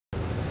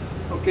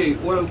Okay,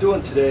 what I'm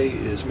doing today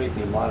is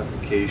making a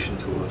modification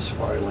to a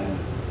Safariland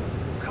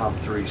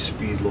Comp-3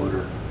 speed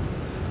loader.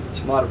 It's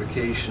a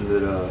modification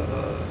that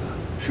a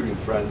shooting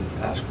friend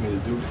asked me to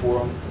do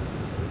for him.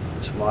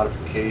 It's a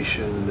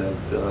modification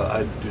that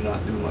I do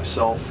not do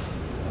myself.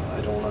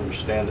 I don't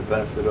understand the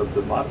benefit of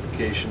the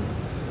modification,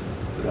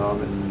 but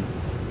I'm in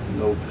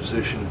no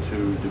position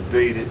to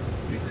debate it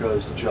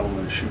because the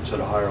gentleman shoots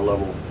at a higher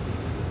level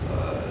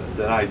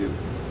than I do.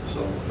 So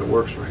if it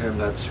works for him,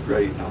 that's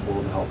great, and I'm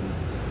willing to help him.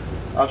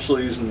 I'm still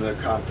using the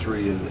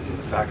Comp-3 in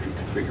the factory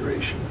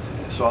configuration,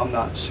 so I'm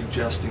not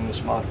suggesting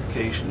this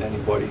modification to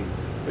anybody.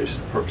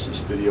 Basically, the purpose of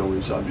this video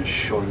is I'm just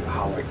showing you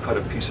how I cut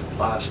a piece of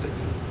plastic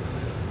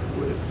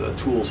with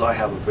tools I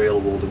have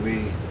available to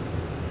me.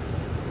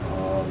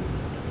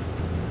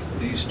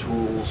 These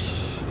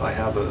tools, I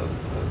have a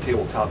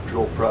tabletop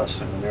drill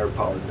press and an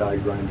air-powered die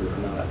grinder,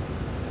 are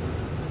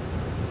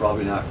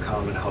probably not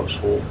common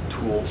household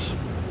tools.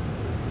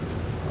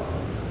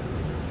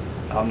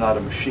 I'm not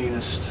a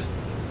machinist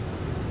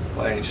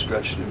by any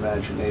stretch of the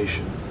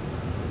imagination,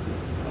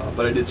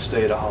 but I did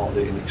stay at a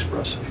Holiday Inn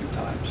Express a few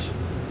times.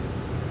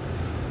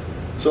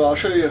 So I'll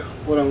show you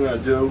what I'm going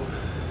to do.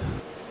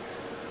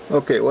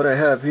 Okay, what I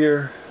have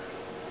here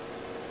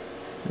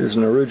is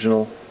an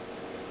original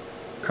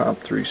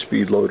Comp-3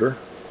 speed loader,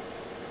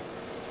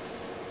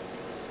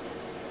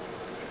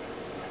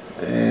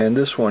 and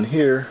this one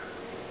here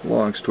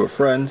belongs to a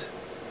friend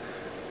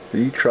that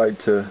he tried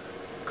to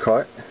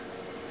cut.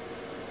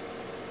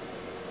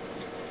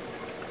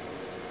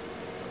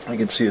 You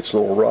can see it's a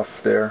little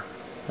rough there.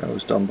 That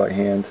was done by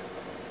hand.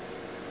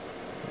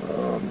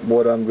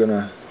 What I'm going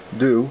to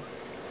do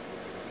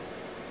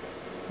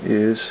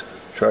is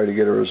try to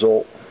get a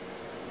result.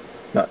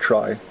 Not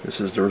try, this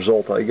is the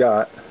result I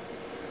got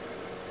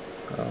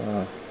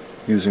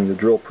using the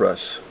drill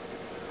press.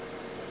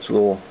 It's a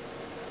little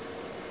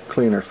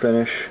cleaner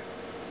finish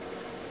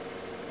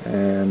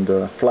and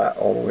flat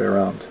all the way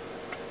around.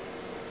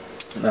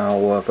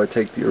 Now if I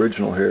take the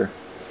original here,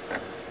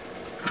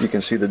 you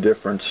can see the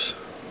difference.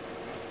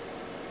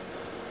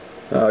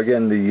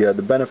 Again, the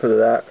benefit of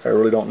that I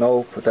really don't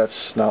know, but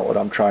that's not what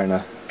I'm trying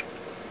to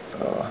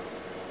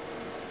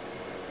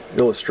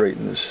illustrate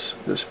in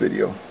this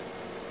video.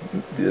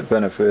 The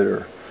benefit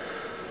or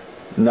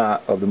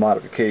not of the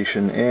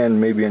modification, and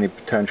maybe any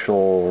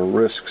potential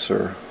risks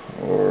or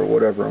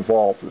whatever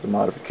involved with the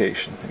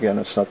modification. Again,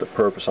 that's not the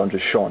purpose. I'm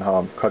just showing how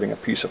I'm cutting a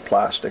piece of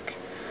plastic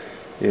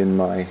in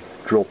my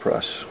drill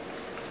press.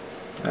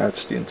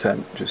 That's the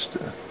intent, just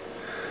to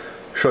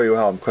show you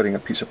how I'm cutting a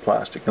piece of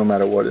plastic, no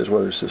matter what it is,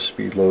 whether it's this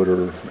speed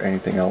loader or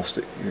anything else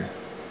that you're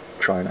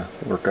trying to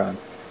work on.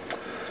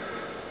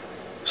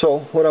 So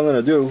what I'm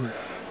going to do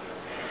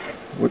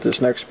with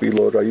this next speed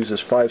loader, I use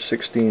this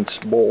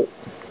 5/16 bolt,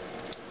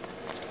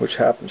 which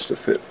happens to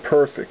fit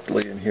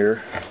perfectly in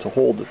here to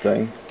hold the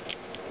thing.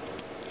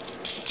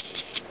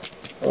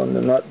 On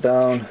the nut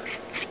down,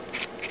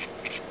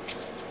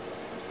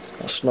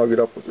 I'll snug it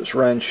up with this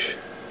wrench,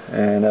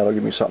 and that'll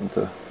give me something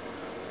to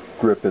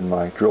grip in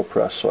my drill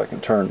press so I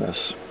can turn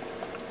this.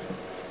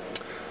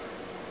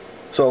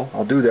 So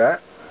I'll do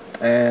that,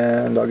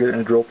 and I'll get it in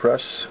the drill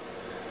press,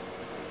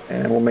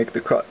 and we'll make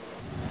the cut.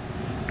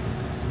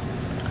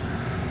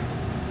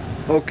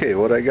 Okay,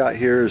 what I got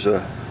here is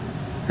a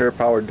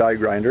air-powered die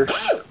grinder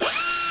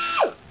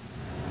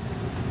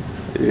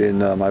in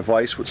my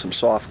vise with some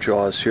soft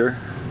jaws here.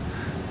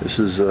 This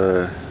is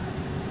a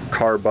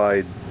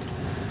carbide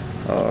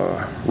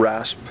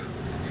rasp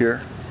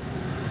here,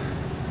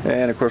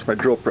 and of course my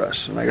drill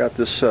press. And I got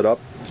this set up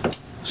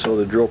so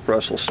the drill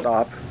press will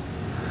stop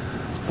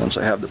once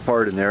I have the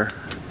part in there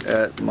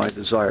at my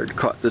desired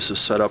cut. This is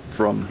set up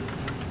from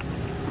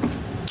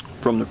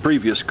the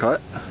previous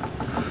cut.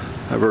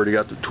 I've already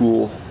got the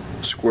tool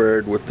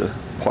squared with the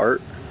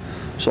part,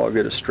 so I'll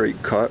get a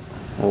straight cut,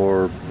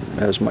 or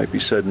as might be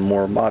said in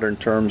more modern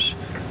terms,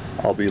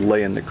 I'll be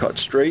laying the cut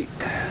straight.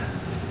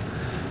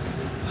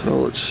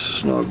 So let's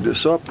snug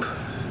this up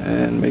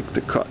and make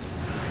the cut.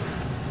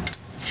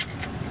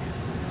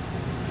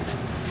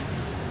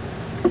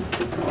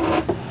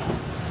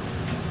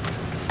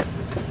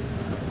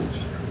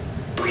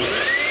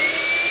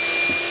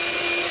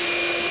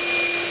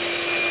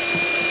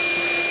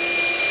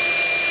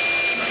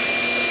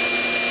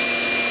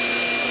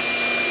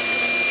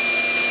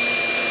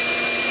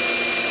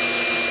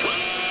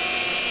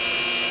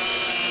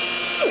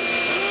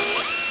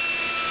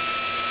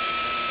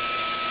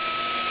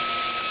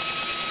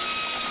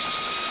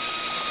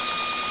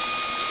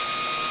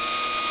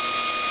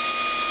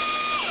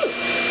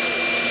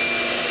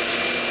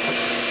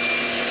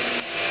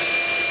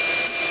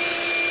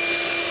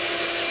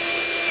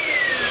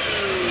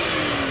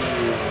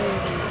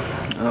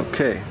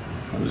 Okay,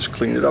 I'll just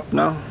clean it up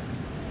now.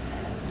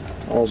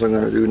 All I'm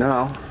going to do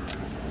now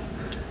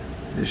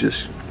is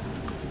just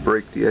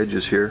break the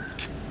edges here,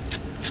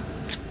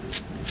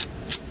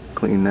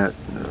 clean that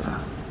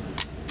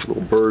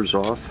little burrs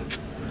off,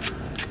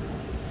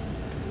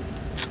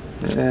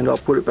 and I'll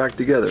put it back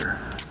together.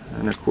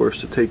 And of course,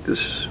 to take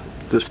this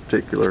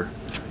particular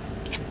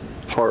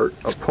part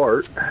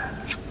apart.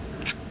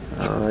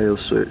 I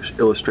also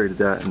illustrated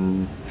that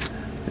in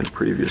a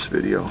previous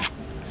video.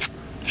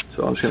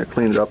 So I'm just going to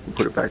clean it up and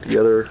put it back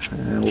together,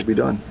 and we'll be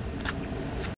done.